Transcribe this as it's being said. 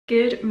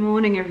Good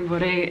morning,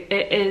 everybody.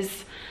 It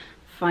is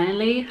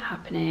finally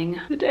happening.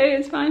 The day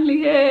is finally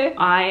here.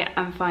 I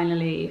am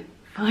finally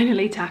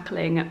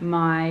tackling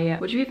my,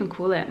 what do you even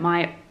call it?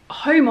 My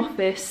home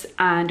office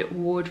and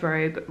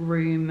wardrobe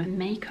room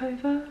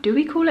makeover. Do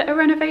we call it a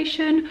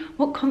renovation?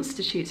 What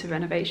constitutes a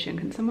renovation?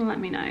 Can someone let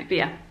me know? But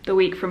yeah, the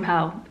week from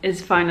hell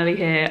is finally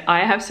here.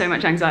 I have so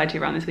much anxiety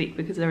around this week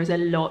because there is a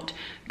lot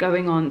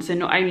going on. So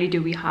not only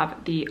do we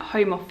have the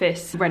home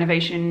office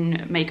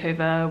renovation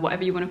makeover,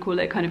 whatever you want to call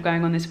it, kind of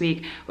going on this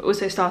week, we're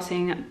also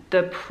starting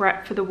the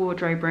prep for the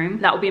wardrobe room.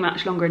 That will be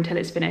much longer until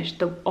it's finished.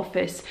 The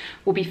office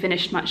will be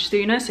finished much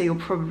sooner, so you'll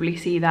probably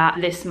see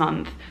that this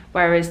month,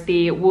 whereas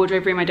the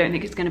wardrobe room I don't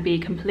think it's going to be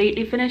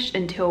completely finished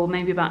until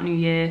maybe about New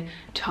Year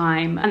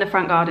time. And the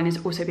front garden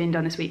is also being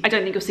done this week. I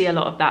don't think you'll see a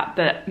lot of that,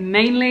 but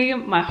mainly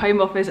my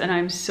home office, and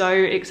I'm so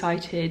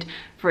excited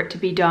for it to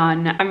be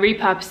done. I'm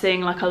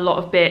repurposing like a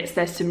lot of bits.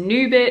 There's some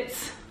new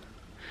bits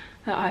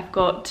that I've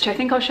got, which I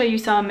think I'll show you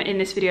some in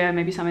this video,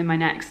 maybe some in my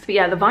next. But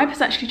yeah, the vibe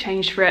has actually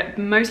changed for it,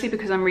 mostly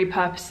because I'm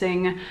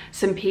repurposing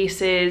some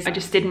pieces. I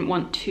just didn't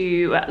want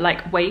to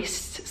like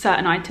waste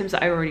certain items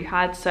that I already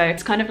had. So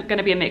it's kind of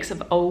gonna be a mix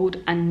of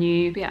old and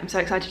new. But yeah, I'm so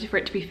excited for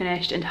it to be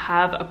finished and to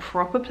have a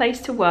proper place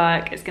to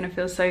work. It's gonna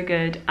feel so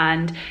good.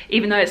 And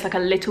even though it's like a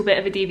little bit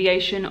of a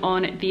deviation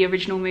on the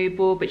original mood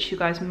board, which you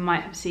guys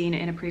might have seen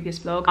in a previous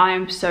vlog, I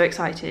am so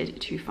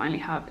excited to finally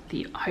have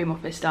the home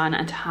office done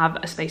and to have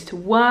a space to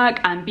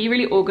work and be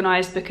really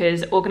organized,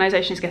 because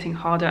organization is getting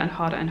harder and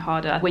harder and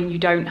harder when you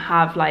don't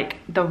have like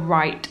the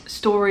right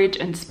storage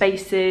and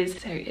spaces.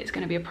 So it's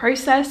going to be a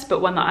process,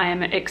 but one that I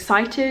am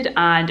excited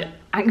and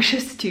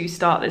anxious to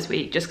start this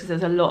week, just because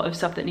there's a lot of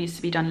stuff that needs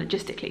to be done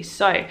logistically.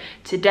 So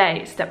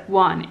today, step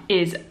one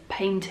is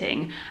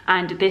painting,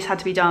 and this had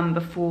to be done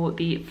before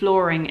the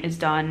flooring is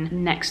done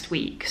next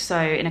week. So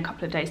in a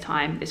couple of days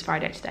time, this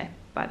Friday today,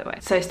 by the way.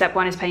 So step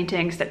one is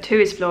painting, step two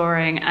is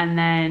flooring, and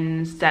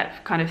then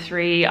step kind of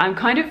three, I'm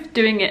kind of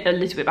doing it a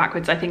little bit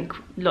backwards. I think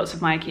lots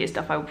of my Ikea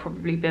stuff I will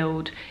probably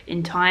build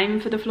in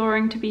time for the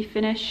flooring to be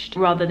finished,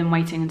 rather than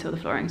waiting until the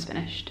flooring's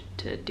finished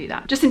to do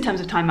that. Just in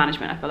terms of time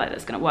management, I feel like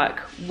that's gonna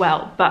work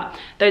well. But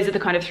those are the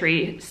kind of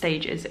three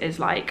stages, is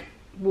like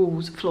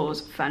walls,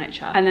 floors,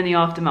 furniture, and then the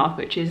aftermath,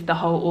 which is the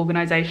whole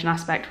organization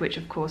aspect, which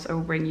of course I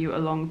will bring you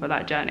along for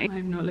that journey.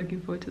 I'm not looking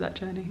forward to that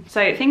journey.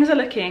 So things are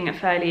looking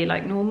fairly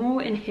like normal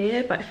in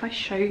here, but if I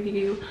show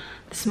you,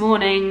 this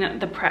morning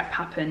the prep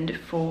happened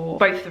for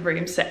both the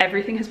rooms, so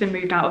everything has been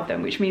moved out of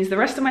them, which means the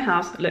rest of my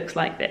house looks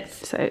like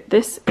this. So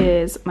this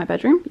is my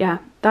bedroom. Yeah,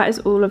 that is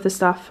all of the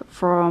stuff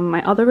from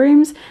my other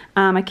rooms.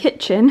 My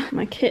kitchen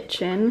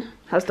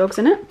has dogs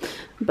in it,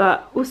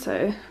 but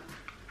also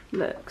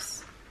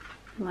looks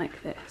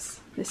like this.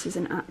 This is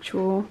an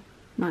actual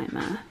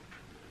nightmare.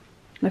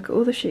 Look at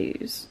all the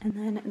shoes. And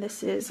then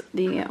this is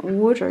the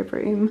wardrobe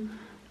room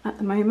at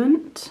the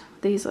moment.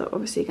 These are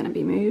obviously going to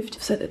be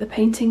moved so that the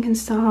painting can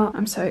start.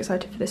 I'm so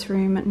excited for this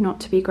room not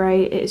to be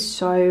grey. It is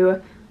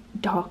so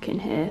dark in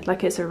here.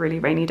 Like, it's a really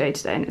rainy day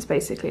today and it's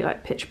basically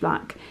like pitch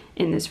black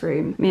in this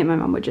room. Me and my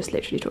mum were just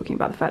literally talking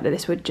about the fact that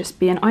this would just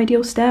be an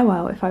ideal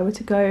stairwell if I were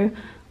to go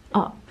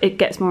up. It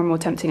gets more and more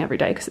tempting every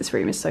day because this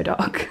room is so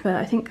dark. But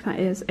I think that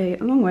is a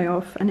long way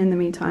off, and in the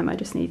meantime I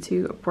just need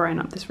to brighten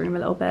up this room a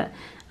little bit,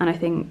 and I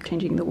think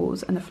changing the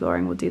walls and the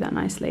flooring will do that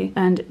nicely.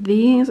 And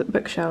these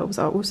bookshelves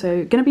are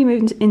also going to be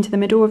moved into the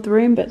middle of the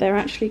room, but they're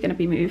actually going to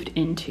be moved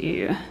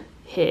into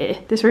here.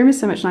 This room is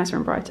so much nicer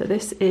and brighter.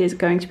 This is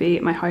going to be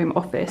my home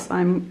office.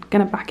 I'm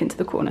gonna back into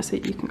the corner so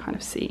that you can kind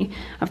of see.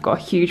 I've got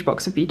a huge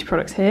box of beauty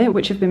products here,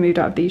 which have been moved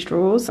out of these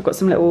drawers. I've got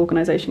some little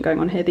organization going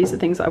on here. These are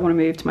things that I want to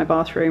move to my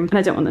bathroom, and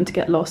I don't want them to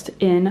get lost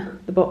in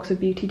the box of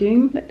Beauty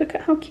Doom. Look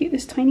at how cute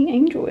this tiny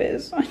angel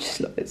is. I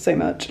just love it so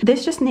much.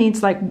 This just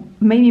needs like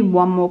maybe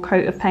one more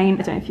coat of paint.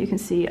 I don't know if you can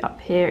see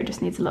up here, it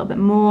just needs a little bit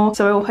more.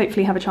 So I will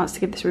hopefully have a chance to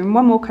give this room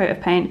one more coat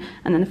of paint,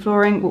 and then the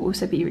flooring will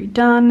also be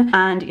redone.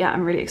 And yeah,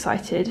 I'm really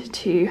excited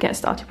to get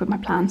started with my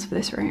plans for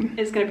this room.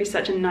 It's going to be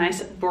such a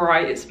nice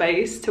bright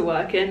space to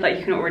work in. Like,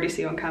 you can already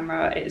see on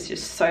camera, it's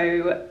just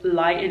so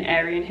light and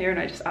airy in here, and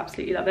I just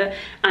absolutely love it.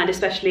 And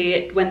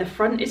especially when the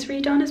front is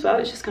redone as well,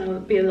 it's just going to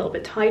be a little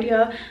bit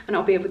tidier, and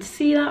I'll be able to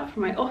see that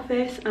from my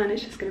office, and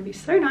it's just going to be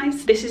so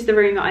nice. This is the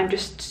room that I'm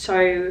just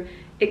so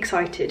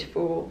excited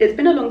for. It's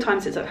been a long time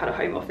since I've had a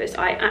home office.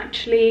 I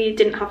actually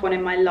didn't have one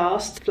in my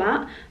last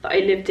flat that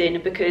I lived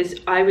in because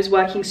I was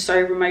working so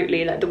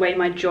remotely. Like, the way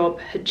my job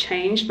had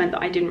changed meant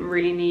that I didn't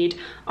really need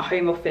a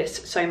home office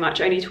so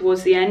much. Only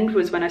towards the end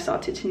was when I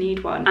started to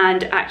need one.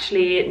 And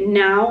actually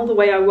now the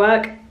way I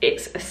work,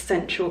 it's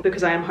essential,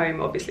 because I am home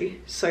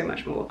obviously so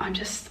much more. I'm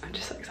just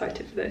so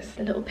excited for this.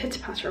 The little pitter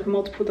patter of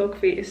multiple dog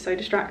feet is so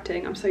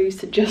distracting. I'm so used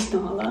to just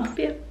Nala. But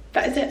yeah,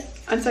 that is it.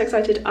 I'm so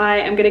excited. I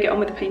am gonna get on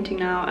with the painting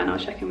now, and I'll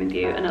check in with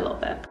you in a little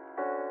bit.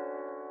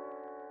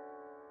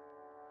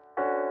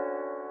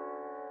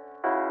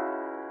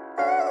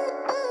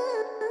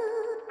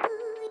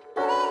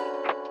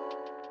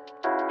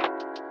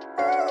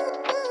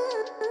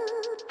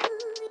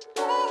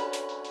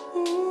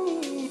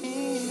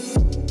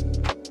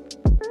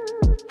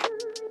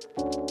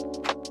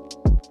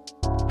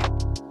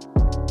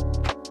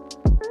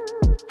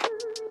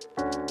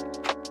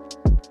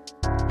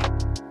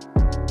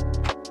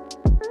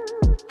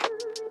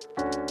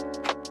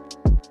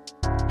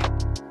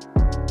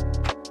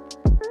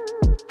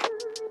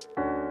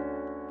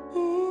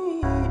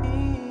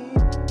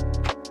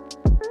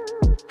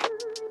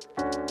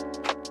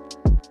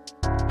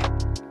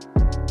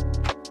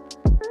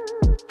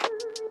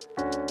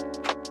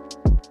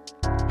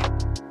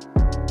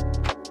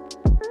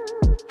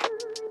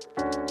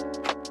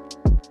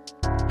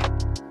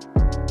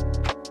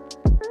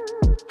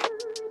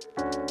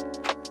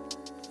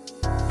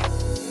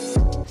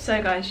 So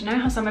guys, you know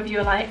how some of you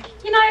are like,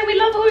 you know, we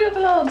love all your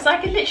vlogs.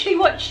 I could literally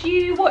watch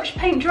you watch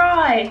paint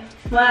dry.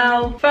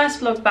 Well,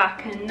 first vlog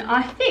back, and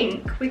I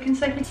think we can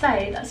safely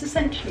say that's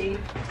essentially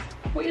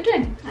what you're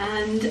doing.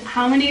 And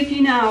how many of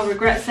you now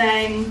regret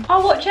saying,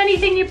 I'll watch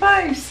anything you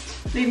post?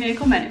 Leave me a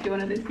comment if you're one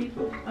of those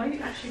people. Are you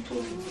actually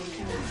talking to the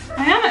camera?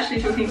 I am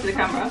actually talking to the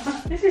camera.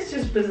 This is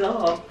just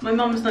bizarre. My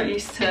mum's not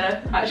used to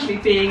actually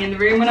being in the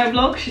room when I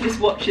vlog, she just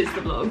watches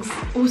the vlogs.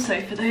 Also,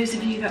 for those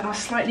of you that are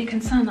slightly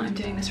concerned that I'm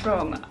doing this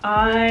wrong,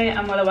 I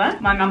am well aware.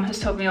 My mum has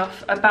told me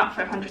off about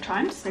 500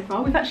 times so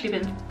far. We've actually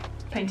been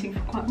painting for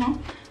quite a while.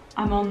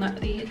 I'm on the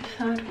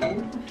 3rd wall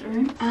of the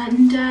room,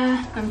 and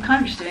I'm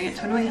kind of just doing it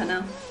to annoy her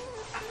now.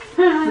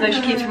 Although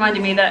she keeps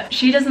reminding me that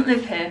she doesn't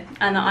live here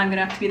and that I'm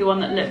gonna have to be the one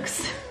that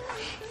looks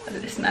at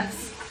this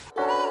mess.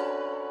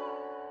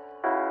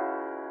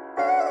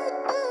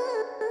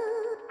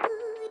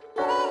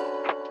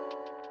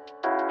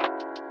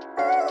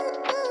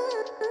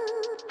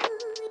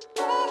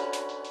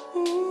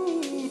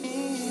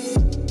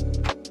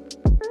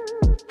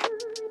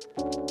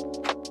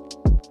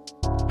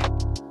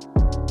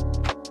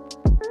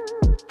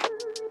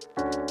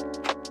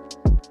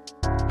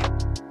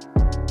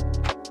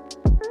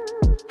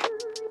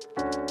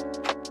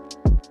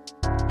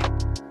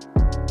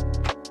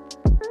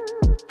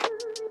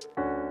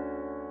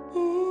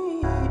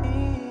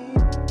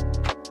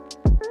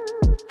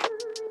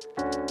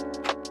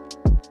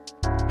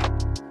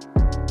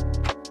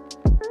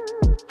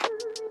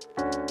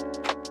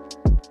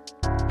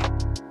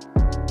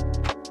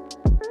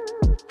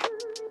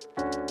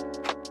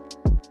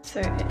 So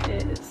it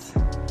is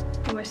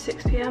almost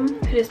 6 PM.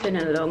 It has been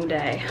a long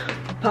day,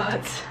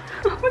 but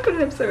oh my god, I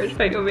have so much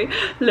paint on me.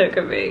 Look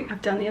at me.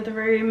 I've done the other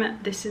room.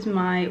 This is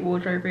my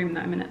wardrobe room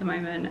that I'm in at the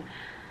moment.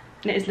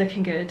 And it is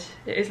looking good.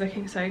 It is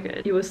looking so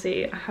good. You will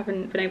see I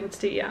haven't been able to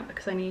do it yet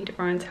because I need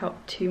Ryan's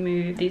help to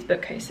move these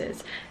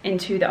bookcases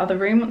into the other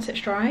room once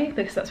it's dry,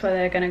 because that's where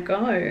they're gonna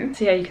go.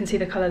 So yeah, you can see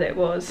the colour that it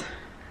was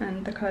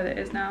and the colour that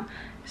it is now.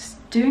 It's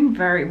doing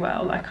very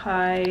well. Like,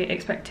 I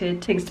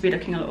expected things to be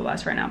looking a little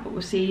worse right now, but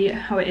we'll see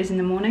how it is in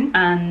the morning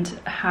and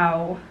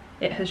how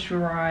it has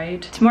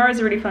dried. Tomorrow's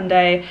a really fun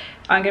day.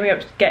 I'm gonna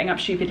be getting up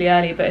stupidly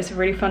early, but it's a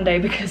really fun day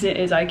because it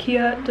is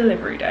IKEA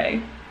delivery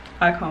day.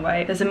 I can't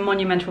wait. There's a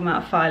monumental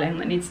amount of filing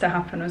that needs to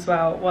happen as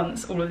well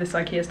once all of this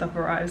IKEA stuff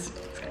arrives.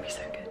 It's gonna be so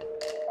good.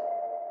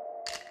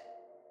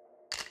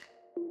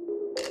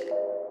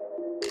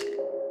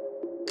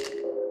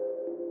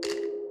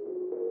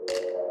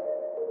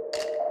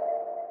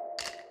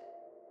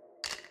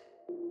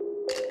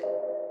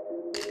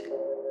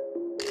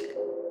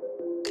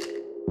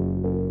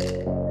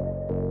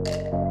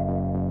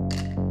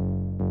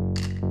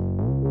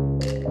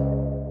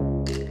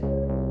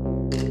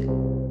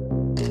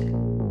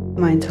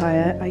 My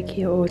entire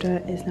IKEA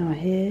order is now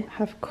here.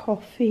 Have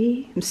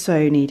coffee. I'm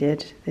so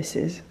needed. This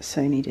is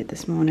so needed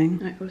this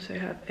morning. I also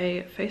have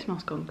a face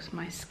mask on because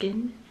my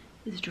skin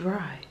is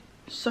dry.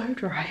 So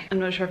dry. I'm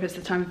not sure if it's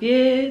the time of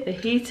year, the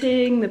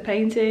heating, the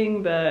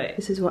painting, but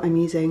this is what I'm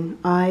using.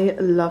 I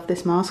love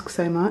this mask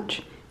so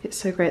much. It's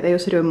so great. They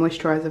also do a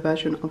moisturizer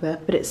version of it,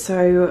 but it's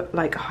so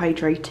like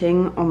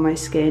hydrating on my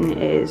skin.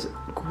 It is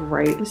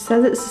great. It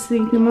says it's a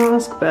sleeping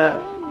mask,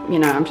 but you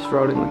know, I'm just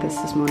rolling with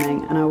this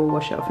morning, and I will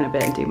wash it off in a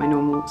bit and do my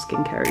normal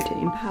skincare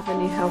routine. I have a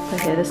new helper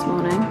here this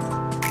morning.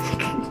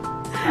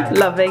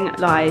 Loving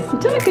life.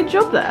 You've done a good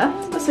job there.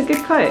 That's a good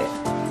coat.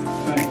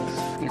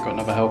 Thanks. You've got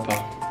another helper.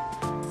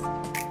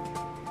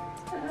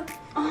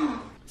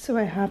 So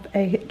I have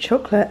a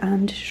chocolate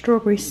and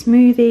strawberry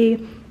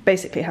smoothie.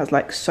 Basically it has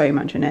like so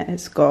much in it.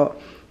 It's got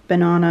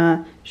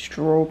banana,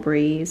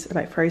 strawberries,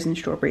 like frozen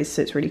strawberries,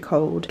 so it's really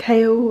cold,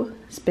 kale,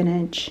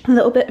 spinach, a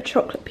little bit of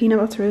chocolate peanut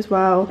butter as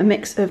well, a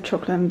mix of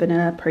chocolate and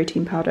vanilla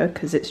protein powder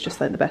because it's just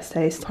like the best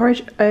taste,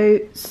 porridge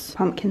oats,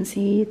 pumpkin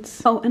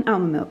seeds, oh, and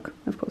almond milk,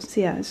 of course.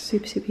 So yeah, it's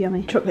super, super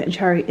yummy. Chocolate and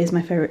cherry is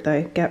my favorite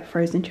though. Get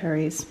frozen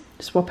cherries,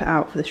 swap it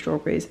out for the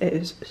strawberries. It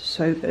is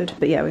so good.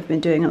 But yeah, we've been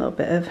doing a little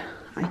bit of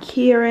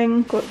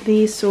IKEA-ing. Got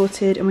these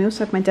sorted, and we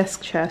also have my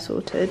desk chair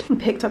sorted. I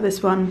picked up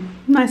this one,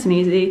 nice and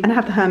easy, and I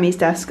have the Hermes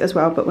desk as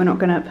well, but we're not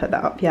gonna put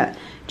that up yet,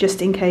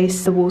 just in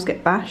case the walls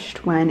get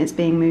bashed when it's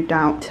being moved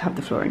out to have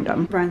the flooring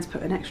done. Ryan's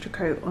put an extra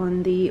coat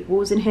on the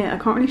walls in here.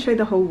 I can't really show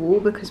the whole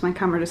wall because my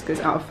camera just goes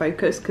out of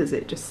focus because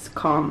it just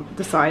can't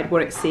decide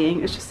what it's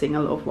seeing. It's just seeing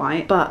a lot of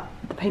white, but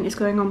the paint is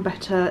going on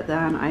better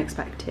than I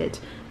expected,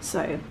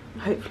 so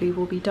hopefully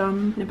we'll be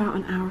done in about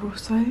an hour or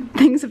so.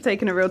 Things have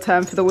taken a real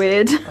turn for the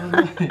weird.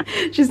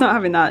 She's not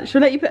having that.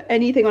 She'll let you put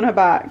anything on her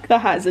back. The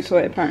hat is a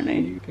toy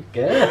apparently. Good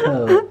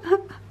girl.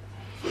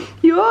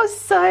 You're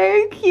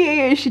so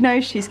cute. She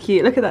knows she's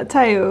cute. Look at that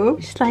tail.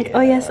 She's like, yeah.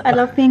 Oh yes, I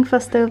love being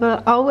fussed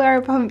over. I'll wear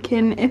a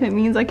pumpkin if it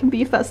means I can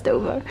be fussed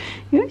over.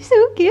 You're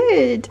so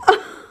good.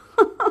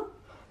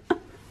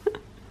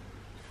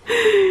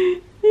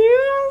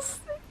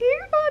 You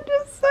are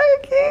just so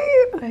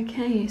cute.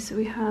 Okay, so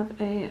we have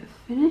a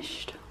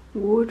finished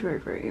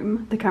wardrobe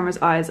room. The camera's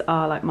eyes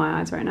are like my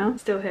eyes right now.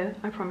 Still here,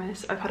 I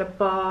promise. I've had a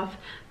bath,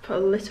 put a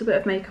little bit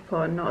of makeup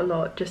on, not a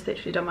lot, just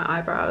literally done my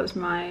eyebrows,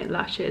 my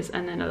lashes,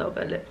 and then a little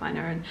bit of lip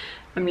liner, and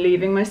I'm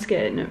leaving my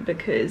skin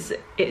because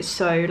it's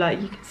so,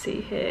 like you can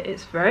see here,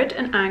 it's red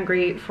and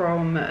angry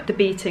from the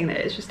beating that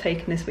it's just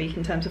taken this week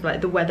in terms of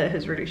like the weather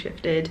has really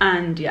shifted,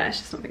 and yeah, it's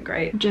just not been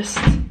great. Just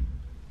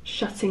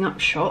shutting up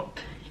shop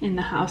in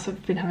the house.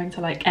 I've been having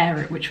to like air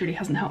it, which really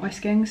hasn't helped my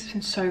skin because it's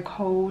been so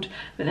cold,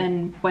 but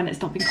then when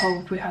it's not been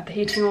cold we had the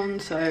heating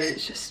on, so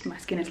it's just my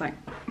skin is like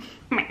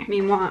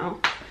meanwhile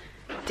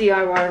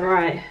DIY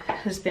Right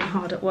has been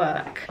hard at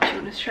work. Do you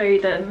want to show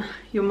them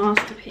your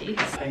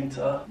masterpiece?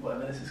 Painter,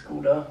 whatever this is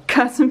called.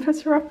 Curtain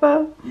putter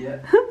upper. Yeah.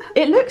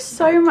 It looks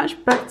so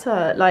much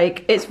better.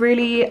 Like it's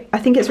really, I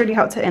think it's really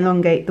helped to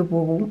elongate the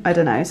wall. I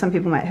don't know, some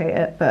people might hate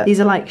it, but these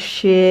are like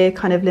sheer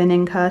kind of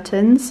linen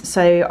curtains,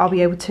 so I'll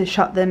be able to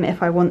shut them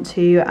if I want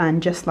to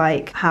and just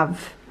like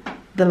have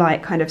the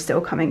light kind of still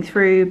coming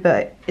through,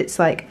 but it's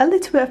like a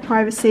little bit of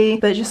privacy,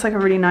 but just like a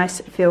really nice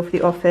feel for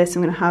the office.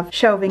 I'm gonna have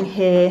shelving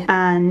here,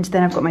 and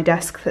then I've got my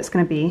desk that's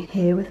gonna be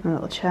here with my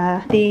little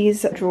chair.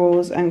 These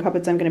drawers and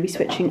cupboards I'm gonna be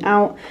switching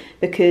out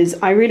because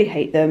I really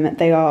hate them.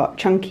 They are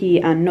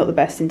chunky and not the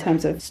best in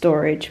terms of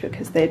storage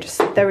because they're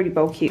really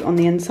bulky on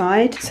the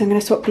inside. So I'm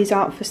gonna swap these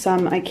out for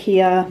some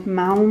Ikea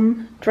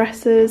Malm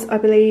dressers, I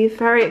believe.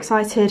 Very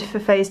excited for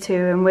phase 2,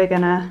 and we're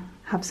gonna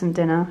have some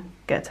dinner.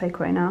 Get a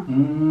takeaway now.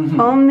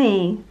 On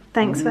me.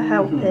 Thanks for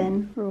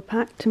helping. We're all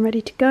packed and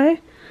ready to go.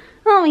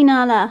 Aren't we,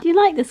 Nala? Do you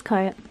like this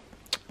coat?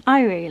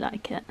 I really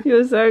like it.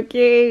 You're so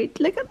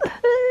cute. Look at the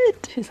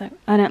hood. She's like,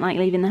 I don't like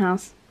leaving the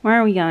house. Where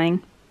are we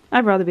going?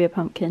 I'd rather be a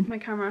pumpkin. My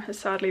camera has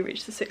sadly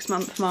reached the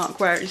 6-month mark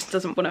where it just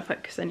doesn't want to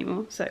focus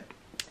anymore, so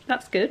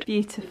that's good.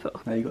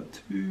 Beautiful. Now you got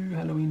 2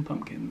 Halloween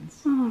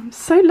pumpkins. Oh, I'm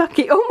so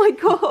lucky. Oh my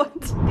god.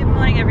 Good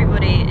morning,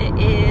 everybody. It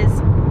is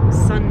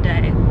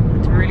Sunday.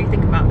 To really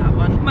think about that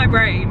one. My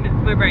brain,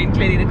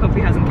 clearly the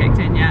coffee hasn't kicked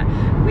in yet.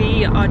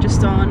 We are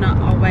just on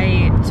our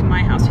way to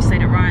my house. We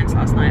stayed at Ryan's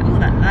last night. Oh,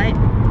 that light.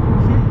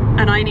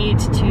 And I need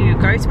to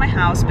go to my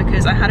house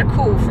because I had a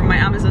call from my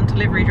Amazon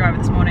delivery driver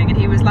this morning, and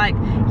he was like,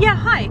 yeah,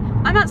 hi,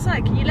 I'm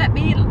outside, can you let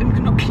me,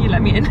 not can you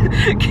let me in,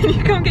 can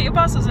you come get your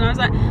parcels? And I was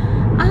like,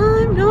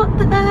 I'm not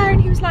there.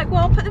 And he was like,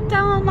 well, I'll put them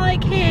down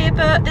like here,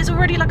 but there's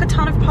already like a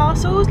ton of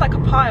parcels, like a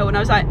pile. And I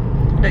was like,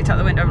 looked out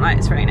the window, I'm like,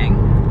 it's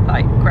raining.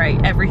 Like,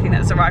 great, everything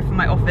that's arrived from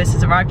my office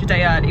has arrived a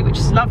day early, which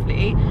is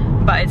lovely,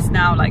 but it's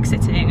now like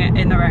sitting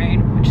in the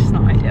rain, which is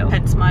not ideal.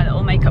 Hence my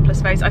little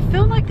makeupless face. I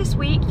feel like this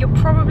week you're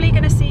probably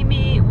going to see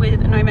me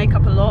with no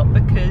makeup a lot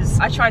because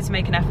I tried to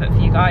make an effort for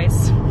you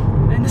guys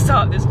in the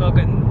start of this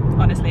vlog, and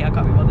honestly I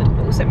can't be bothered.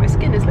 But also my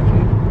skin is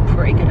looking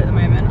pretty good at the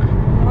moment.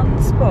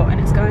 One spot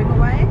and it's going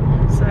away.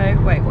 So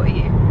wait, what are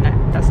you?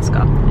 No, that's a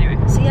scar. Anyway,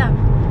 so yeah,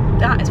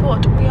 that is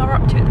what we are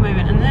up to at the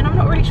moment, and then I'm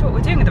not really sure what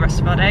we're doing with the rest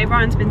of our day.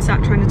 Ryan's been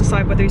sat trying to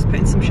decide whether he's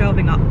putting some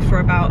shelving up for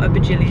about a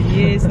bajillion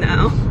years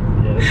now.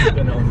 Yeah, it's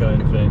been an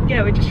ongoing thing.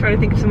 Yeah, we're just trying to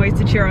think of some ways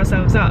to cheer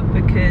ourselves up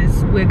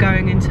because we're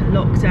going into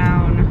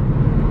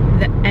lockdown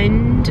the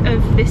end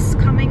of this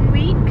coming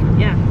week.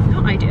 Yeah,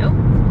 not ideal,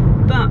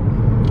 but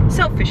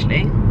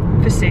selfishly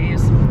for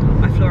Suze,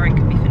 my flooring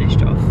can be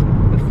finished off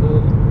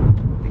before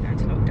we go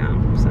into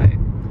lockdown, so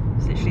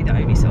it's literally the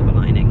only silver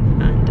lining,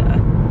 and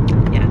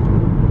yeah,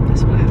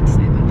 that's all I have to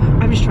say about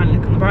that. I'm just trying to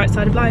look on the bright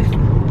side of life.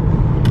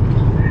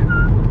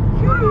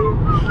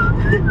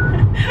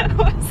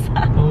 What's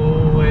that?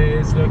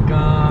 Always look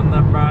on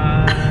the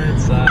bright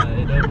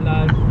side of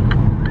life.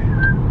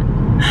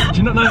 Do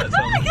you not know that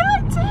song? Yeah, I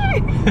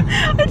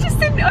do. I just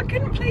didn't, I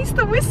couldn't place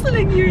the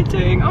whistling you were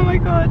doing. Oh my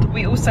god.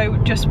 We also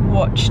just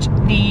watched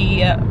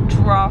the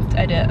draft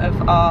edit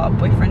of our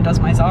Boyfriend Does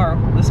My Zara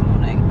haul this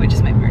morning, which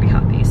has made me really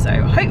happy.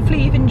 So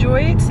hopefully you've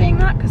enjoyed seeing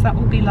that because that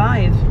will be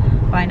live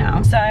by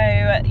now. So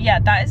yeah,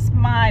 that is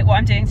what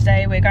I'm doing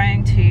today. We're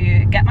going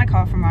to get my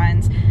car from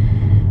Ryan's,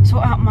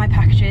 sort out my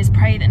packages,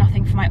 pray that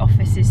nothing from my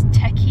office is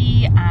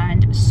techie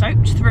and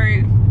soaked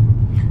through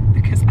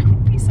because I will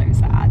be so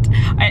sad.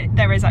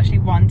 There is actually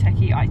one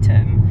techie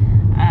item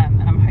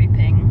and I'm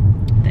hoping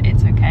that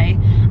it's okay.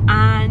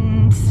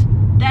 And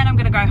then I'm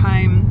gonna go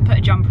home, put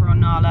a jumper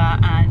on Nala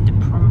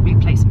and probably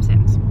play some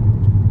Sims.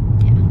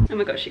 Yeah. Oh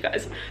my gosh, you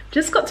guys,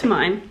 just got to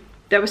mine.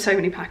 There were so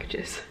many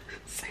packages.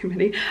 So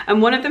many,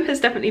 and one of them has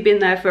definitely been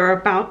there for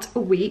about a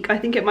week. I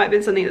think it might have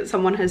been something that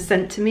someone has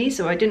sent to me,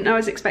 so I didn't know I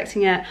was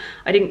expecting it.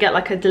 I didn't get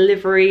like a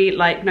delivery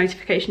like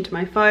notification to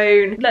my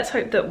phone. Let's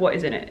hope that what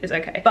is in it is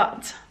okay.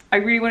 But I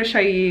really want to show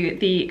you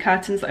the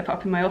curtains that I put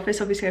up in my office.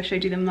 Obviously I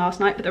showed you them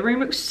last night, but the room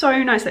looks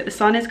so nice, like the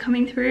sun is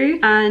coming through,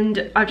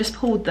 and I've just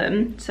pulled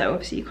them, so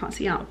obviously you can't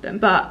see out of them,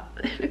 but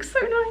it looks so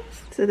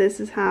nice. So this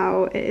is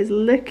how it is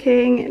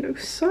looking. It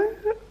looks so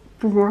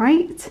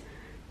bright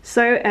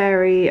So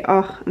airy.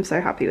 Oh, I'm so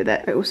happy with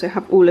it. I also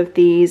have all of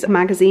these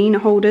magazine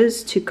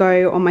holders to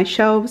go on my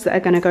shelves that are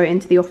going to go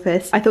into the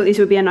office. I thought these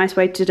would be a nice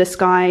way to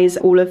disguise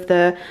all of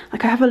the,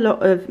 like I have a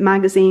lot of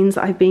magazines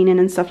that I've been in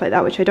and stuff like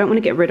that, which I don't want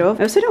to get rid of.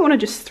 I also don't want to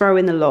just throw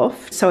in the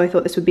loft. So I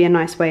thought this would be a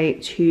nice way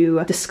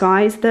to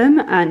disguise them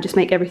and just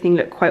make everything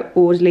look quite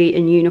orderly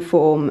and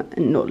uniform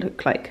and not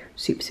look like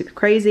super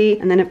crazy.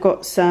 And then I've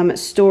got some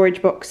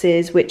storage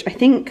boxes which I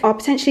think are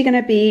potentially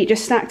going to be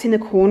just stacked in the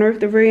corner of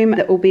the room.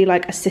 That will be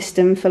like a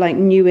system for like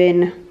new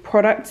in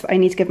products that I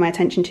need to give my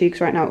attention to,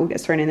 because right now it all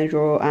gets thrown in the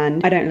drawer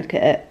and I don't look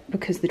at it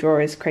because the drawer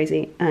is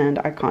crazy and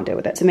I can't deal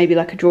with it. So maybe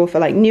like a drawer for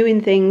like new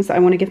in things that I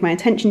want to give my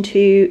attention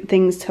to,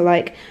 things to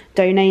like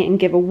donate and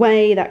give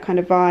away, that kind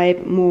of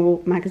vibe.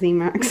 More magazine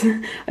racks.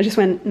 I just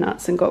went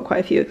nuts and got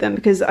quite a few of them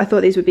because I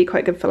thought these would be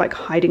quite good for like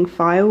hiding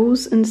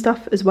files and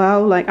stuff as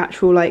well, like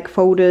actual like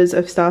folders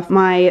of stuff.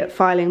 My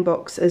filing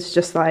box is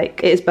just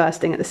like, it is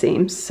bursting at the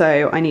seams,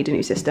 so I need a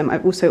new system.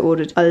 I've also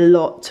ordered a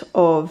lot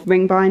of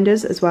ring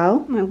binders as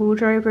well. My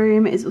wardrobe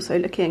room is also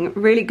looking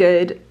really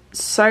good.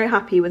 So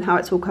happy with how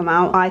it's all come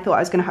out. I thought I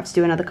was going to have to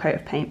do another coat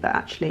of paint, but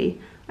actually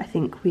I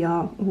think we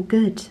are all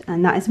good,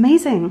 and that is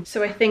amazing.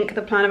 So I think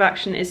the plan of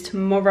action is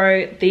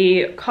tomorrow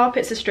the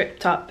carpets are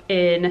stripped up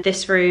in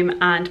this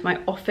room and my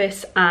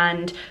office,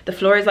 and the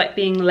floor is like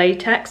being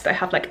latexed. I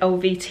have like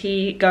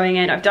LVT going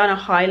in. I've done a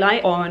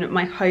highlight on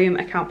my home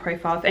account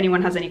profile if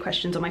anyone has any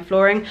questions on my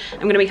flooring. I'm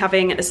going to be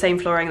having the same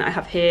flooring that I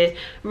have here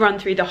run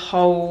through the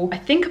whole, I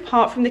think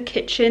apart from the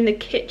kitchen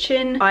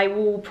I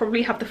will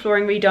probably have the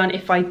flooring redone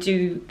if I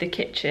do the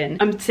kitchen.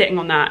 I'm sitting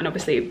on that, and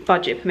obviously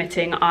budget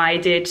permitting, I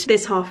did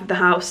this half of the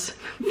house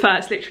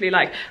first, literally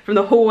like from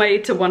the hallway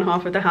to one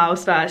half of the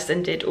house first,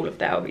 and did all of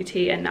the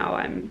LVT, and now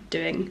I'm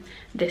doing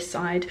this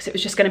side because it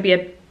was just going to be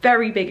a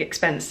very big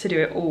expense to do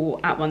it all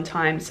at one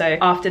time. So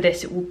after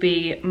this it will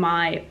be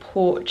my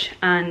porch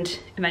and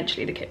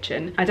eventually the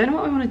kitchen. I don't know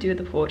what I want to do with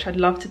the porch. I'd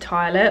love to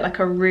tile it like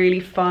a really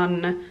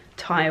fun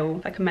tile,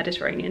 like a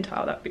Mediterranean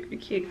tile. That would be really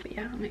cute. But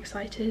yeah, I'm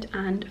excited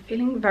and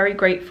feeling very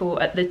grateful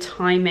at the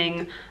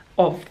timing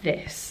of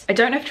this. I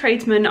don't know if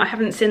tradesmen, I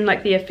haven't seen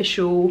like the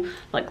official,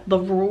 like the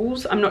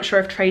rules. I'm not sure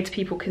if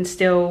tradespeople can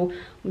still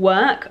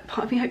work.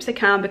 Part of me hopes they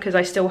can, because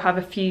I still have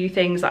a few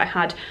things that I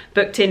had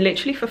booked in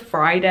literally for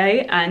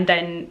Friday and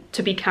then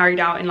to be carried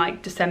out in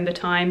like December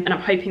time, and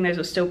I'm hoping those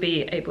will still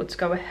be able to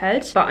go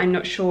ahead, but I'm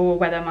not sure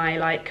whether my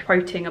like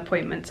quoting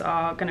appointments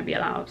are going to be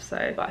allowed.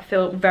 So but I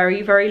feel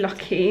very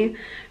lucky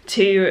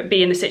to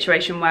be in the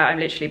situation where I'm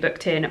literally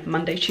booked in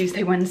Monday,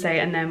 Tuesday, Wednesday,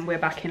 and then we're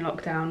back in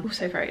lockdown.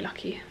 Also very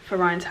lucky for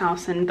Ryan's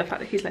house and the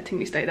fact that he's letting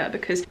me stay there,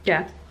 because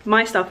yeah,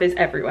 my stuff is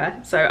everywhere.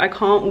 So I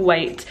can't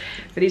wait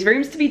for these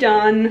rooms to be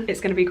done.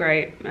 It's gonna be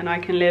great, and I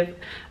can live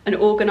an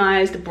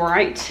organized,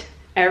 bright,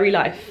 airy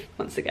life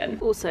once again.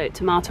 Also,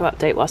 tomato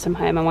update whilst I'm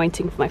home. I'm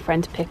waiting for my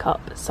friend to pick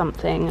up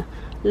something.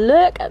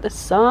 Look at the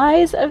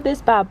size of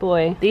this bad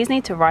boy. These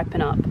need to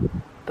ripen up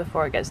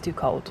before it gets too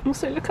cold.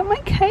 Also, look at my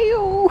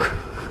kale.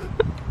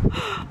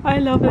 I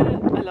love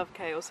it. I love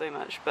kale so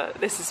much, but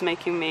this is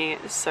making me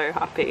so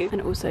happy. And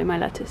also my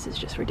lettuce is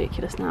just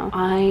ridiculous now.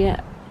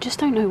 I just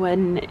don't know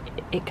when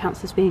it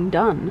counts as being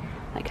done.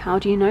 Like, how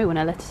do you know when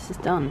a lettuce is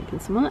done? Can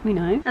someone let me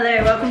know?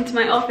 Hello, welcome to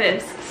my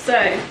office.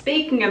 So,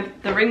 speaking of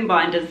the ring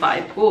binders that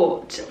I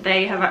bought,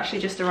 they have actually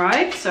just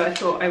arrived, so I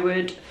thought I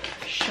would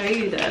show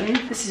you them.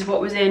 This is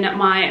what was in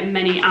my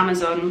many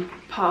Amazon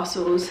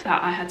parcels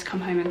that I had to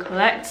come home and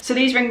collect. So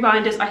these ring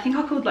binders, I think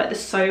are called like the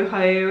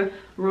Soho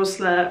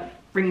Rosler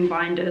ring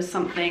binders,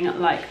 something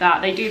like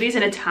that. They do these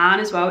in a tan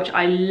as well, which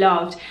I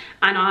loved,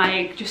 and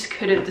I just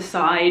couldn't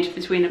decide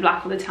between the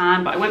black or the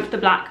tan, but I went for the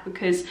black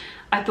because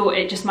I thought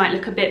it just might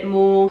look a bit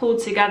more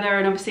pulled together,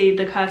 and obviously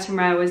the curtain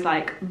rail was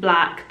like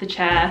black, the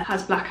chair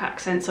has black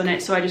accents on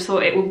it, so I just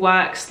thought it would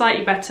work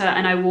slightly better,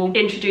 and I will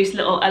introduce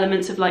little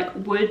elements of like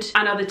wood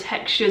and other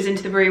textures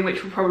into the room,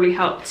 which will probably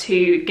help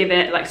to give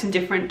it like some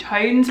different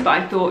tones. But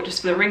I thought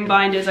just for the ring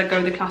binders I'd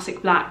go with the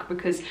classic black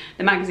because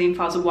the magazine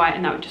files are white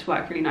and that would just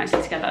work really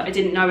nicely together. I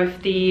didn't know if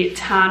the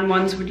tan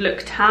ones would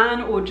look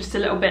tan or just a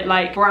little bit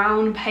like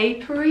brown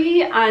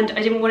papery, and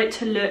I didn't want it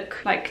to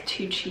look like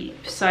too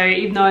cheap. So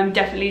even though I'm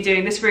definitely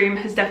doing, this room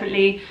has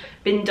definitely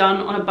been done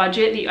on a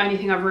budget, the only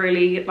thing I've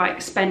really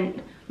like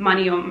spent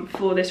money on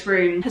for this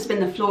room has been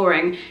the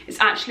flooring.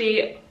 It's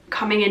actually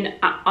coming in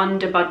at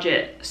under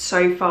budget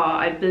so far,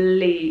 I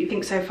believe. I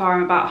think so far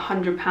I'm about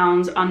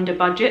 £100 under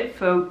budget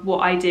for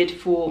what I did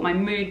for my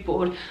mood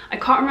board. I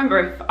can't remember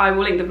if I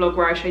will link the vlog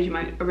where I showed you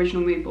my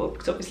original mood board,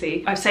 because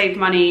obviously I've saved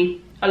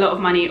money, a lot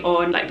of money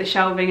on like the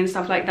shelving and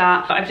stuff like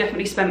that, but I've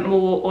definitely spent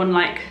more on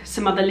like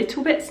some other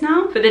little bits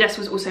now. But the desk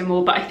was also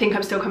more, but I think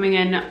I'm still coming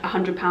in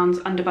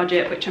 £100 under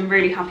budget, which I'm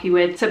really happy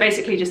with. So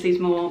basically just leaves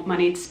more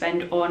money to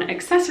spend on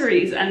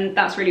accessories, and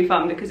that's really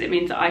fun because it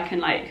means that I can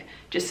like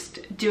just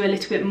do a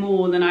little bit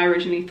more than I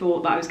originally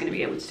thought that I was going to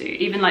be able to do.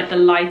 Even like the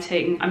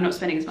lighting, I'm not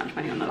spending as much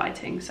money on the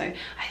lighting, so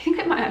I think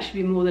it might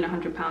actually be more than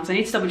 £100. I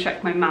need to double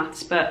check my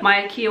maths, but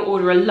my Ikea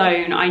order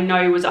alone I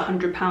know was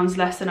 £100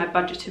 less than I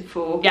budgeted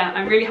for. Yeah,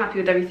 I'm really happy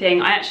with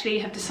everything. I actually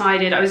have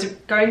decided I was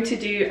going to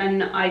do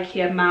an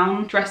Ikea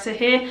mound dresser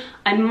here.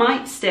 I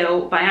might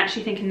still, but I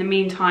actually think in the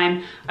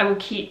meantime I will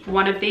keep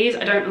one of these.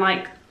 I don't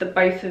like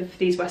both of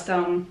these West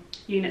Elm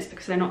units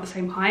because they're not the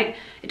same height.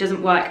 It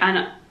doesn't work,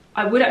 and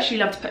I would actually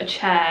love to put a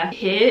chair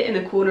here in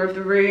the corner of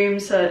the room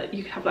so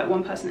you could have like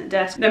one person at the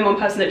desk, then one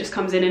person that just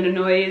comes in and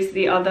annoys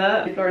the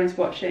other. If Lauren's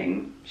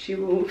watching,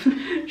 she'll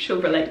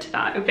relate to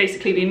that. It would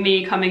basically be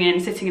me coming in,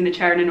 sitting in the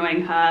chair and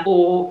annoying her,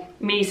 or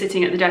me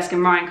sitting at the desk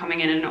and Ryan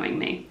coming in and annoying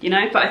me, you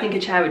know? But I think a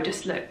chair would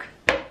just look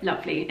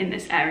lovely in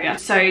this area.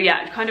 So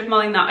yeah, kind of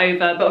mulling that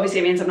over, but obviously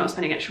it means I'm not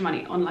spending extra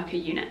money on like a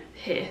unit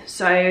here,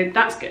 so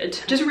that's good.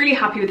 Just really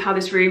happy with how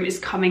this room is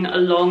coming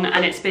along,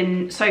 and it's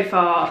been so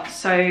far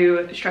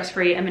so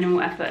stress-free and minimal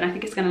effort, and I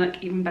think it's going to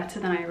look even better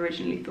than I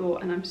originally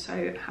thought, and I'm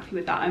so happy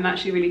with that. I'm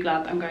actually really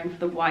glad that I'm going for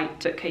the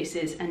white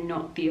bookcases and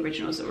not the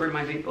originals that were in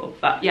my mood board.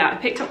 But yeah, I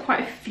picked up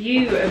quite a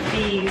few of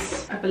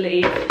these, I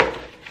believe.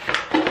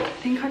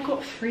 I think I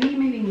got 3,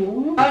 maybe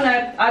more. Oh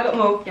no, I got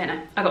more. Yeah,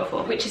 no, I got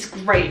 4, which is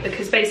great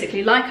because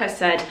basically, like I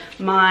said,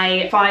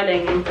 my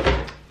filing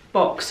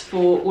box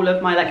for all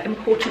of my like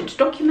important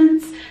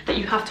documents that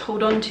you have to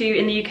hold on to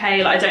in the UK.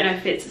 Like, I don't know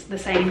if it's the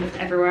same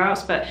everywhere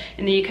else, but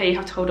in the UK you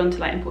have to hold on to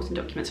like important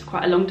documents for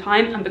quite a long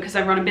time, and because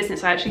I run a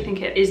business I actually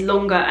think it is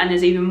longer and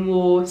there's even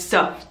more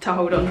stuff to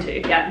hold on to.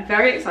 Yeah,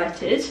 very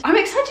excited. I'm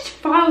excited to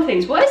file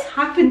things. What has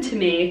happened to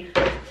me?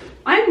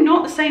 I'm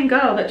not the same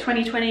girl that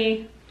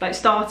 2020 like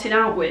started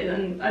out with,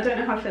 and I don't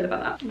know how I feel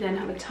about that. Then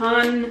have a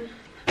ton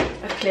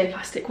of clear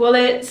plastic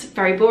wallets,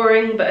 very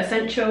boring but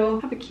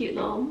essential. Have a cute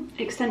little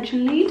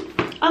extension lead.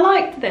 I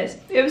liked this.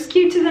 It was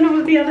cuter than all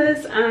of the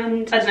others,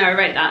 and I don't know, I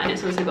rate that, and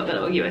it's also got the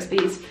little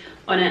USBs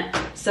on it.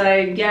 So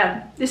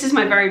yeah, this is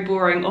my very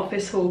boring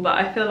office haul, but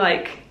I feel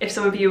like if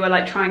some of you are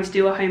like trying to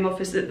do a home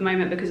office at the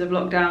moment because of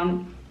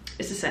lockdown,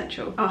 it's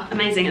essential. Oh,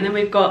 amazing. And then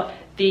we've got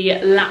the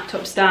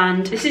laptop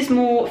stand. This is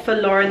more for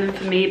Lauren than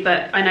for me,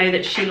 but I know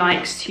that she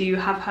likes to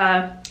have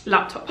her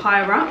laptop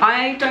higher up.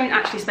 I don't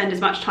actually spend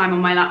as much time on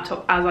my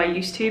laptop as I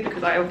used to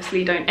because I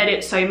obviously don't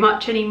edit so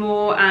much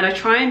anymore, and I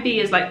try and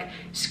be as like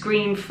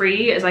screen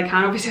free as I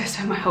can. Obviously I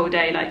spend my whole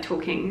day like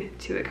talking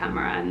to a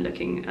camera and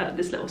looking at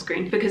this little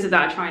screen. Because of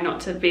that I try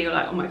not to be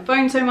like on my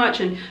phone so much,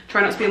 and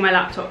try not to be on my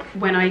laptop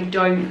when I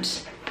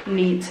don't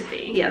need to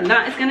be. Yeah,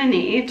 that is gonna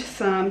need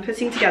some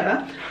putting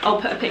together. I'll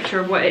put a picture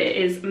of what it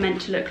is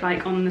meant to look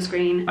like on the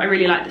screen. I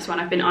really like this one.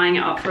 I've been eyeing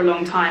it up for a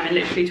long time and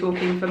literally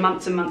talking for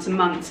months and months and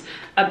months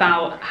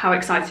about how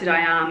excited I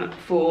am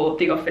for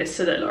the office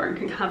so that Lauren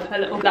can have her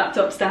little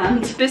laptop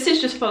stand. This is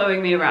just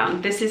following me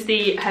around. This is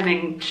the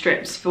hemming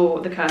strips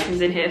for the curtains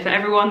in here. For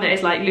everyone that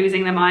is like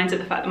losing their minds at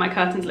the fact that my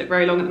curtains look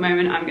very long at the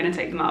moment, I'm gonna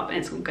take them up and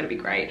it's gonna be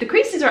great. The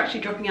creases are actually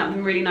dropping out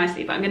them really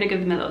nicely, but I'm gonna give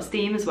them a little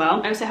steam as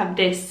well. I also have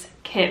this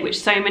kit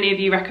which so many of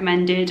you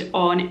recommended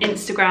on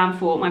Instagram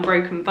for my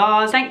broken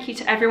vase. Thank you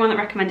to everyone that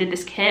recommended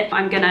this kit.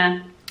 I'm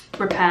gonna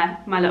repair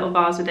my little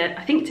vase with it,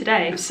 I think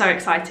today. I'm so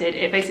excited.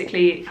 It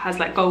basically has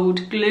like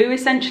gold glue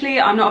essentially.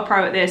 I'm not a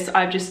pro at this.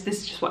 This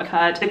is just what I've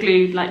heard. The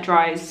glue like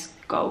dries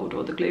gold,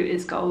 or the glue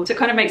is gold, so it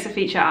kind of makes a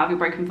feature out of your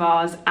broken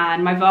vase,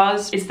 and my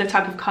vase is the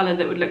type of color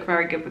that would look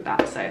very good with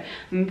that, so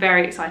I'm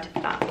very excited for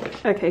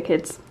that. Okay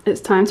kids, it's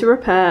time to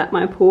repair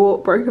my poor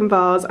broken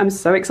vase. I'm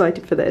so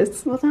excited for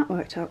this. Well, that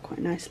worked out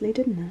quite nicely,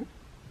 didn't it?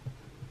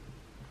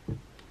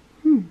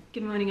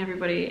 Good morning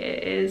everybody.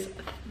 It is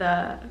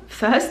the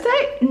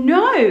Thursday?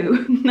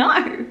 No,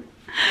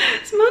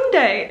 it's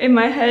Monday. In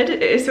my head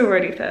it's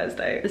already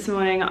Thursday. This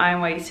morning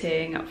I'm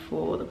waiting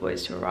for the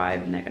boys to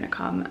arrive, and they're gonna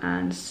come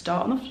and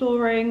start on the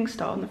flooring,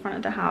 start on the front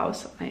of the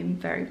house. I'm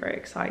very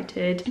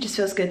excited. It just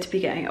feels good to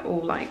be getting it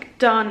all like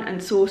done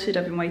and sorted.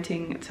 I've been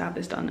waiting to have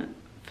this done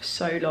for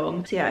so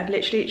long. So yeah, I've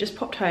literally just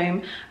popped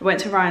home. I went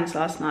to Ryan's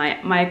last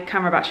night. My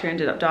camera battery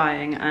ended up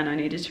dying and I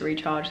needed to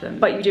recharge them,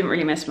 but you didn't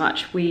really miss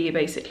much. We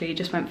basically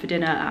just went for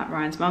dinner at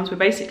Ryan's mum's. We're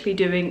basically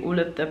doing all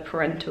of the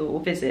parental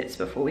visits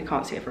before we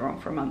can't see everyone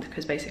for a month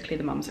because basically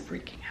the mums are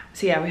freaking out.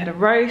 So yeah, we had a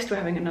roast. We're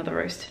having another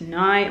roast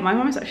tonight. My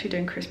mum is actually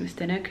doing Christmas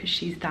dinner because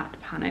she's that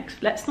panicked.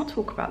 Let's not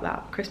talk about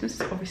that. Christmas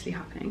is obviously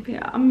happening. But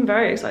yeah, I'm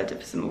very excited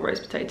for some more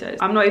roast potatoes.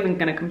 I'm not even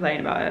gonna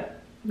complain about it.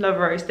 Love a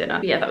roast dinner.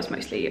 But yeah, that was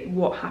mostly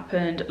what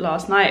happened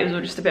last night. It was all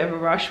just a bit of a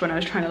rush when I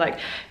was trying to like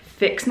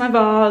fix my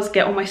vase,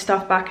 get all my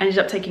stuff back. I ended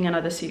up taking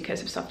another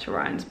suitcase of stuff to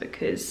Ryan's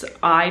because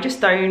I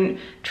just don't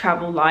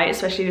travel light,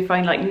 especially if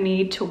I like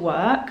need to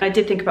work. I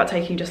did think about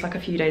taking just like a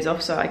few days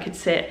off so I could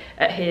sit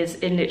at his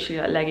in literally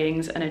like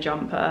leggings and a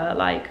jumper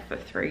like for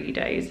 3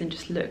 days and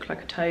just look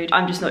like a toad.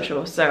 I'm just not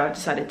sure, so I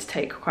decided to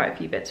take quite a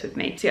few bits with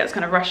me. So yeah, it's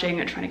kind of rushing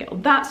and trying to get all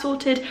that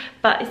sorted,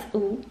 but it's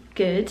all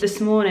good. This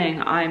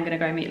morning I'm gonna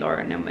go meet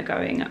Lauren and we're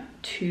going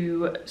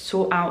to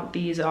sort out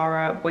the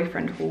Zara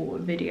boyfriend haul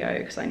video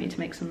because I need to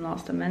make some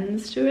last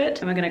amends to it,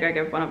 and we're gonna go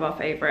give one of our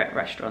favorite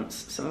restaurants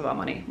some of our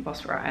money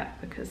whilst we're at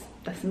it because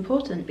that's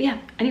important. But yeah,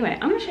 anyway,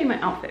 I'm gonna show you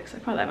my outfit because I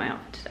quite like my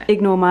outfit today.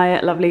 Ignore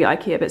my lovely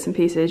Ikea bits and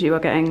pieces, you are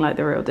getting like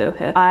the real deal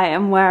here. I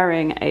am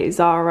wearing a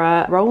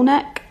Zara roll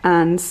neck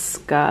and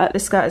skirt.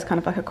 This skirt is kind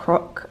of like a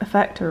croc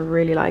effect, I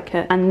really like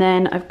it. And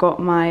then I've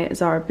got my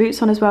Zara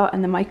boots on as well,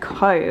 and then my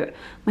coat.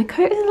 My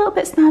coat is a little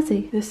bit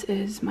snazzy. This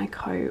is my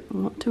coat.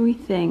 What do we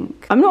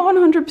think? I'm not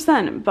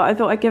 100%, but I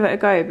thought I'd give it a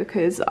go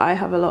because I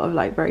have a lot of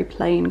like very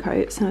plain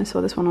coats, and I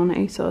saw this one on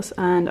ASOS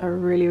and I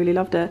really, really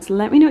loved it. So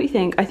let me know what you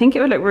think. I think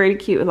it would look really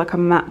cute with like a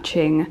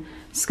matching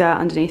skirt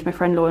underneath. My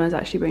friend Lorna's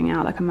actually bringing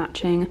out like a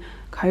matching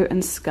coat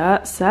and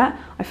skirt set.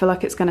 I feel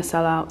like it's gonna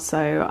sell out,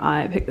 so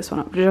I picked this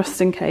one up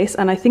just in case,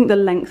 and I think the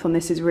length on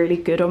this is really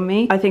good on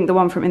me. I think the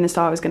one from In The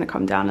Style is gonna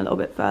come down a little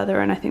bit further,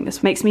 and I think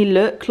this makes me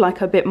look like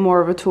a bit more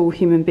of a tall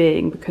human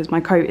being because my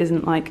coat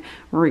isn't like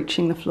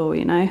reaching the floor,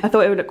 you know? I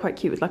thought it would look quite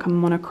cute with like a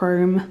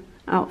monochrome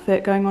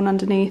outfit going on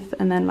underneath,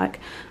 and then like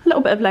a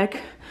little bit of leg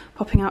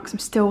popping out because I'm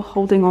still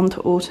holding on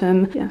to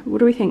autumn. Yeah, what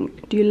do we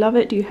think? Do you love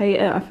it? Do you hate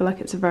it? I feel like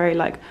it's a very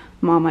like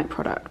Marmite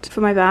product. For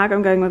my bag,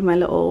 I'm going with my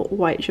little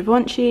white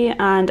Givenchy,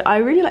 and I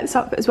really like this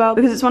outfit as well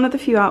because it's one of the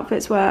few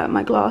outfits where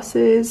my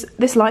glasses,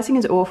 this lighting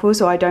is awful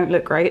so I don't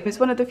look great. It's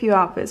one of the few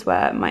outfits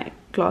where my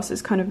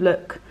glasses kind of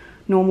look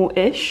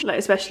normal-ish, like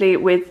especially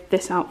with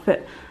this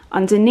outfit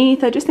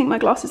underneath. I just think my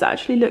glasses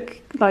actually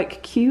look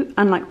like cute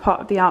and like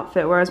part of the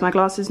outfit, whereas my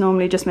glasses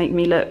normally just make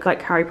me look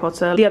like Harry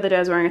Potter. The other day I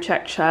was wearing a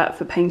checked shirt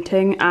for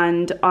painting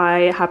and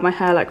I had my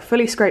hair like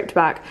fully scraped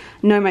back,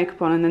 no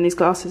makeup on, and then these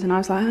glasses, and I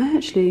was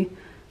like,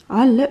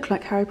 I look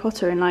like Harry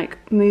Potter in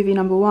like movie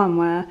number 1,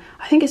 where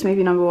I think it's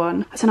movie number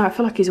 1. I don't know, I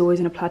feel like he's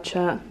always in a plaid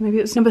shirt. Maybe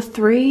it's number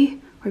 3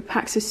 where he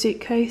packs his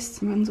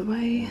suitcase and runs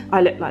away.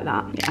 I look like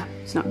that. Yeah,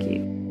 it's not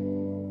cute.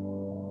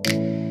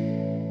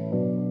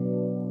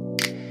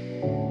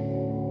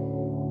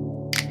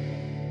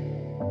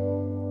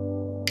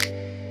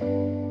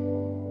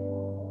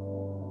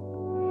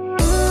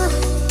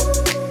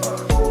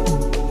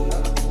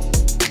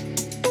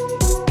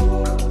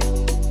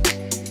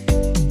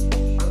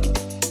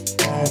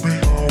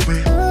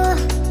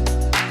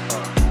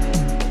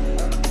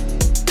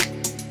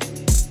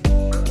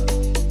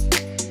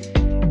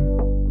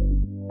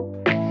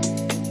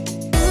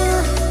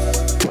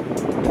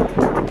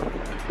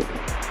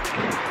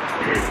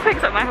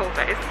 Picks up my whole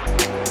face.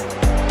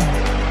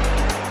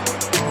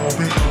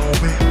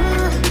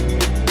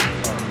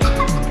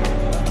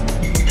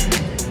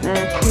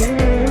 There she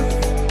is.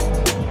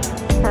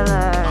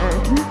 Hello.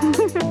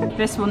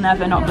 This will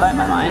never not blow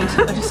my mind.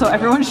 I just thought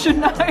everyone should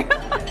know.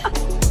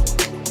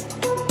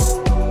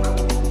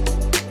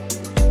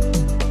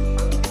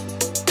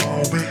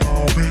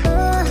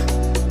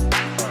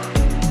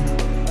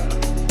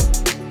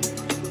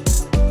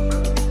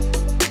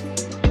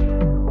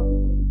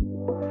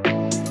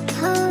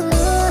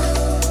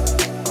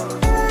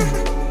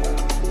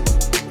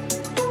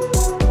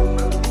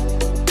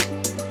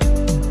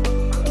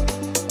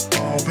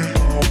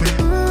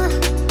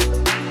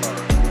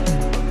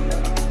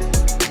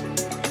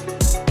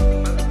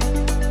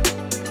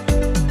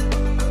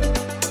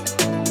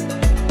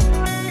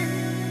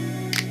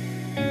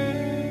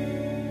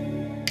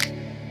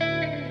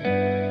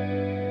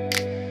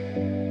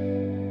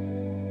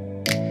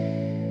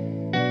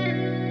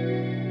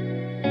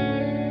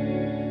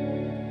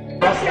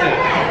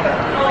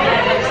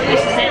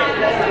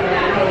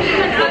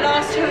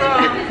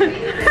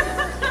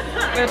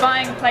 We're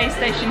buying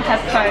PlayStation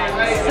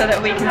headphones so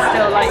that we can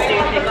still like do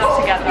things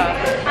together.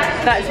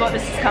 That is what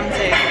this has come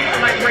to.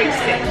 I'm like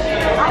racing.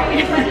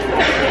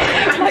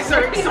 I'm so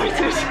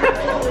excited.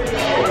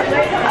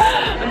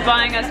 I'm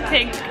buying us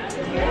pink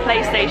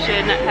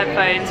PlayStation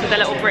headphones with a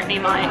little Britney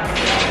mic.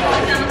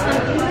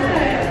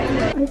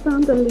 I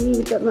found a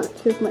lead that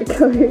matches my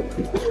coat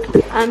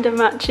and a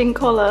matching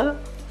collar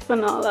for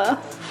Nala.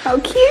 How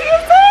cute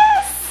is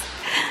this?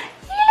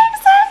 You look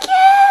so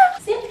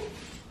cute! See?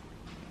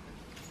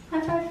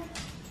 High five.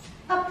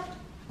 Up.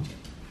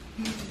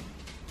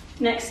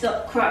 Next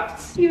up,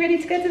 Crafts. You ready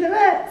to go to the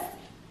vets?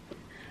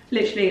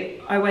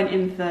 Literally, I went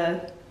in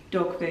for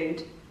dog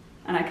food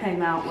and I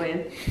came out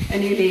with a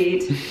new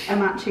lead, a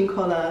matching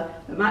collar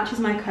that matches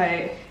my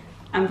coat,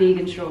 and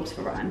vegan straws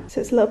for Ryan.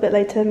 So it's a little bit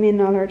later, me and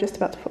Nala are just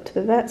about to pop to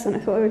the vets, and I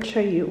thought I would show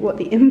you what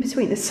the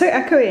in-between, it's so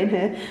echoey in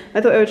here, I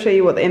thought I would show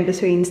you what the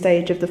in-between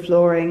stage of the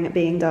flooring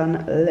being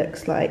done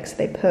looks like. So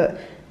they put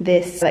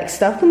this like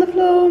stuff on the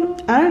floor,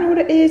 I don't know what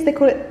it is, they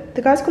call it,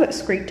 the guys call it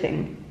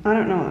screeching, I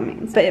don't know what that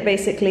means. But it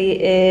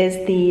basically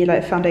is the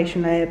like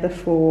foundation layer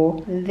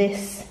before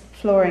this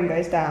flooring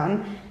goes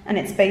down, and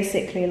it's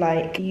basically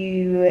like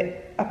you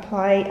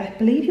apply, I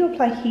believe you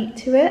apply heat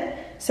to it,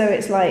 so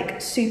it's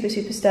like super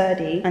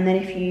sturdy, and then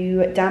if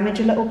you damage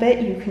a little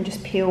bit you can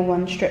just peel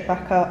one strip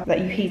back up, like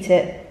you heat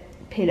it,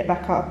 peel it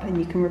back up, and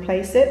you can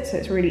replace it, so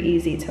it's really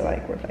easy to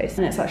like replace,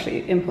 and it's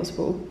actually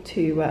impossible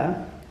to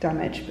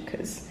damage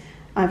because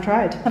I've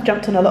tried. I've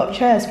jumped on a lot of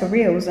chairs for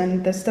reels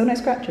and there's still no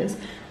scratches.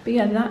 But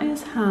yeah, that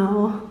is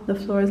how the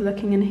floor is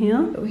looking in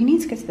here. But we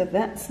need to go to the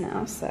vets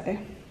now, so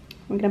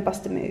we're gonna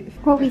bust a move.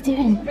 What are we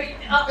doing? Were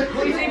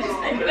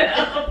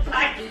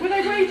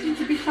they waiting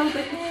to be told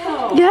they could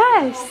start?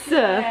 Yes!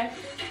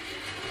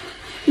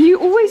 You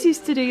always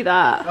used to do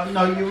that.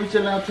 No, you was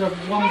allowed to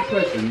have one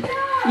present.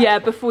 Yeah,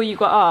 before you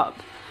got up.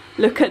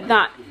 Look at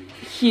that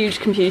huge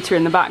computer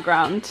in the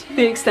background.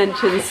 The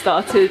extensions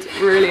started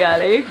really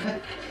early.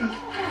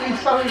 He's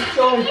so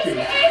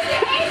excited.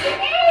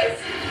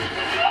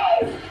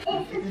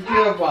 Did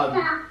you have one?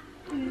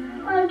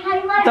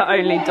 The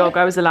only dog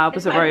I was allowed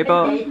was a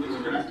robot.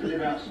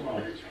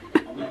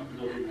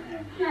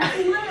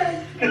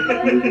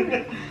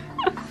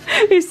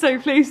 He's so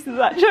pleased with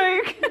that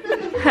joke.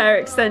 Hair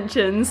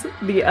extensions,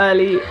 the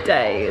early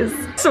days.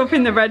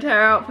 Swapping the red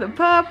hair out for the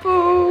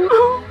purple.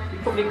 You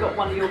probably got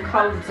one of your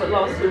colds that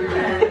last week.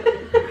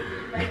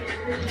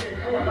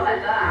 Not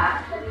like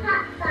that.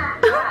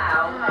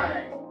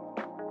 Wow.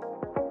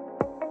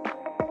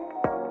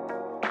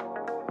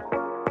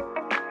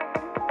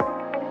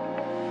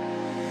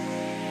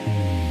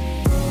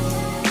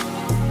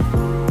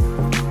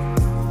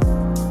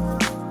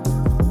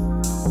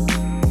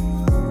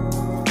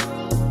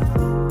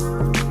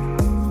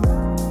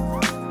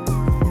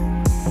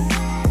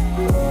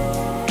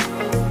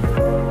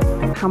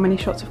 How many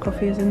shots of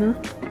coffee is in there?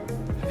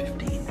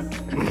 15.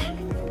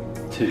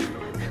 2.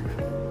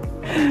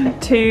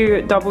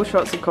 2 double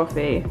shots of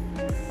coffee.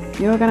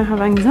 You're gonna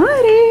have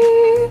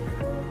anxiety.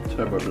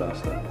 Turbo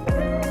blaster.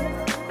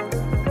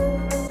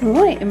 The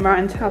light in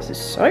Ryan's house is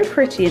so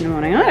pretty in the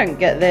morning. I don't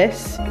get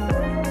this.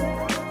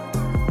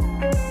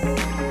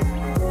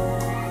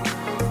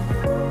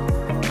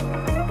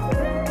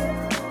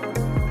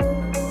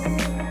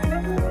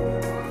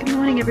 Good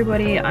morning,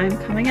 everybody. I'm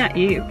coming at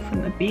you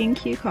from the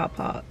B&Q car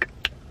park.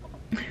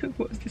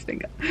 What was this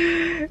finger?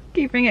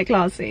 Keeping it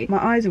classy.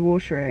 My eyes are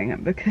watering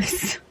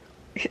because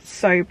it's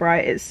so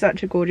bright. It's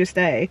such a gorgeous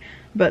day,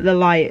 but the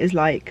light is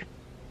like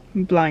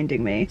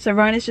blinding me. So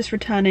Ryan is just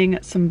returning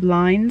some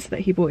blinds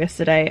that he bought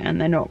yesterday and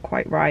they're not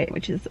quite right,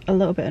 which is a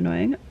little bit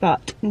annoying,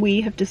 but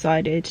we have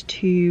decided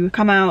to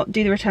come out,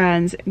 do the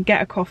returns,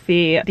 get a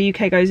coffee. The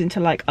UK goes into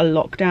like a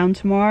lockdown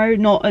tomorrow.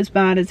 Not as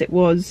bad as it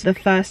was the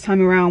first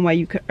time around where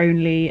you could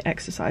only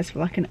exercise for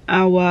like an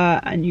hour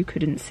and you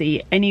couldn't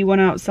see anyone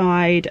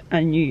outside,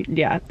 and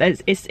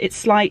it's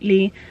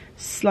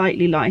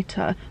slightly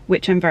lighter,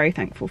 which I'm very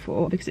thankful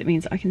for because it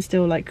means I can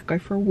still like go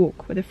for a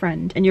walk with a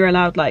friend, and you're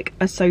allowed like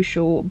a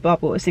social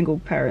bubble, a single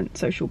parent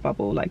social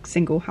bubble, like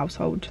single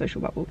household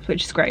social bubble,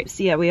 which is great.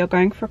 So yeah, we are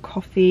going for a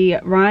coffee.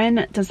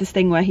 Ryan does this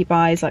thing where he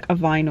buys like a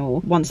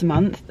vinyl once a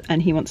month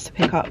and he wants to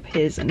pick up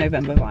his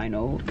November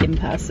vinyl in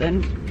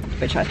person,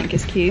 which I think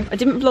is cute. I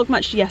didn't vlog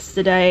much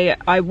yesterday.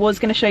 I was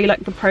going to show you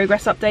like the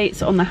progress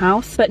updates on the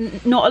house, but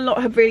not a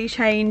lot have really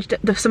changed.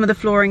 Some of the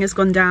flooring has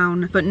gone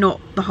down, but not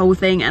the whole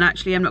thing, and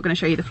actually I'm not going to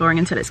show you the flooring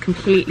until it's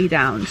completely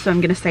down, so I'm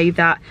going to save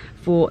that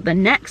for the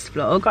next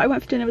vlog. I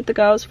went for dinner with the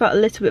girls, felt a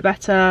little bit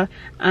better,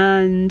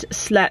 and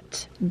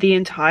slept the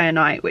entire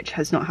night, which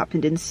has not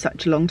happened in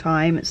such a long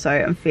time, so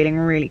I'm feeling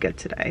really good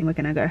today. We're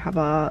gonna go have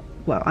our,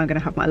 well, I'm gonna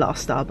have my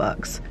last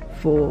Starbucks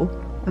for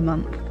a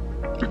month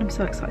and I'm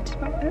so excited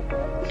about it.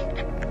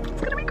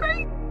 It's gonna be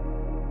great.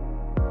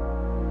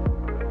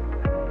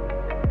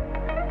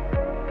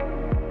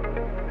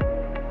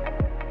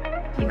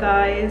 You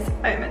guys,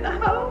 I'm in the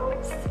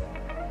house.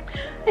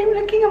 I'm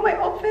looking at my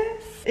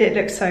office. It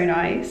looks so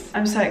nice.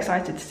 I'm so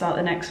excited to start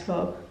the next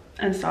vlog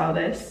and style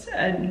this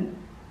and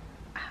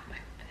have my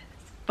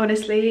office.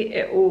 Honestly,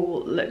 it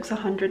all looks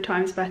 100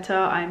 times better.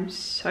 I'm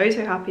so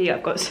happy.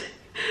 I've got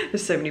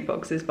there's so many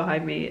boxes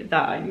behind me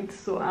that I need to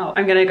sort out.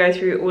 I'm gonna go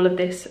through all of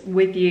this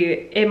with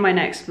you in my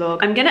next vlog.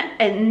 I'm gonna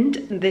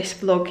end this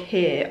vlog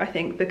here, I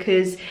think,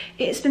 because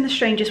it's been the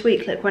strangest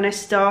week. Like when I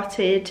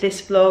started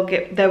this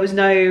vlog, there was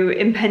no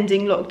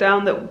impending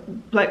lockdown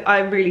that, like,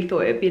 I really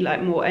thought it'd be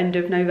like more end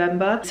of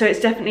November. So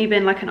it's definitely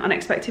been like an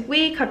unexpected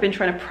week. I've been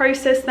trying to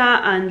process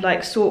that and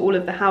like sort all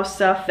of the house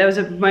stuff. There was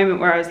a moment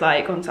where I was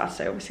like, on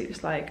Saturday, obviously,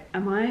 just like,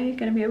 am I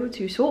gonna be able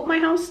to sort my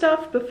house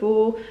stuff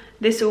before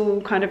this all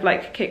kind of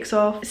like kicks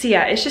off? So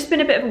yeah, it's just been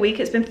a bit of a week.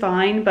 It's been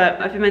fine,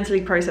 but I've been mentally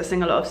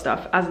processing a lot of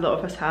stuff, as a lot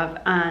of us have,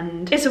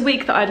 and it's a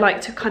week that I'd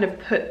like to kind of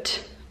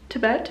put to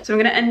bed. So I'm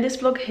gonna end this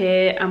vlog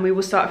here and we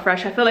will start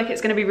fresh. I feel like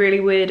it's gonna be really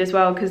weird as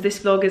well because this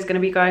vlog is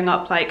gonna be going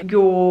up like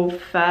your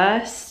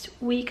first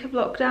week of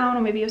lockdown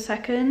or maybe your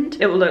second.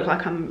 It will look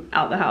like I'm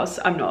out the house.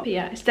 I'm not. But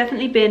yeah, it's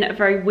definitely been a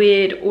very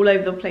weird, all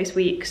over the place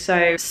week.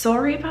 So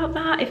sorry about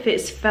that if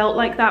it's felt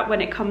like that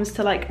when it comes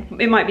to like,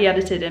 it might be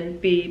edited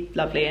and be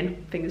lovely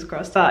and fingers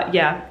crossed. But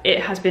yeah, it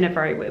has been a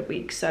very weird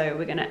week. So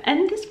we're gonna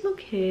end this vlog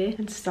here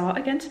and start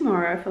again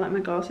tomorrow. I feel like my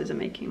glasses are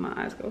making my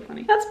eyes go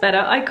funny. That's better.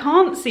 I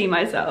can't see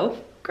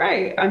myself.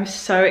 Great. I'm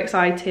so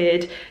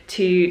excited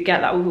to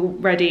get that all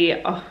ready.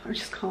 Oh, I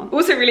just can't.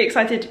 Also really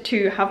excited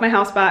to have my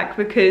house back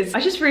because I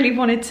just really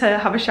wanted to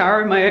have a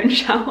shower in my own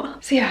shower.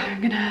 So yeah,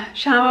 I'm gonna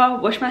shower,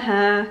 wash my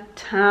hair,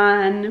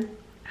 tan,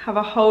 have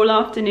a whole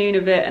afternoon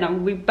of it, and I'll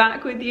be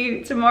back with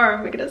you tomorrow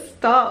and we're gonna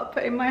start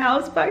putting my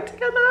house back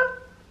together.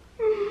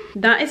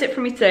 That is it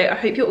for me today. I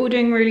hope you're all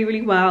doing really,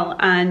 really well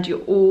and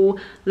you're all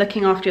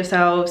looking after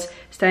yourselves,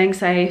 staying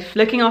safe,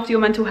 looking after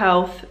your mental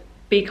health.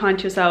 Be kind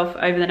to yourself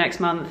over the next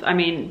month. I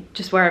mean,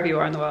 just wherever you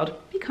are in the world.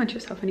 Be kind to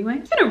yourself anyway.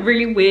 It's been a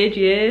really weird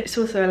year. It's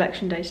also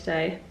election day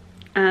today.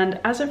 And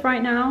as of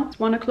right now, it's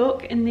 1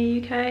 o'clock in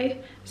the UK.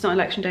 It's not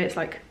election day, it's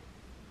like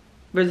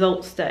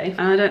results day.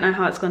 And I don't know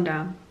how it's gone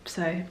down.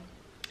 So,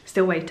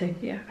 still waiting.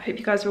 Yeah, I hope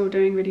you guys are all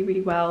doing really,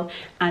 really well.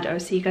 And I will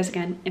see you guys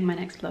again in my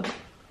next vlog.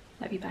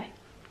 Love you, bye.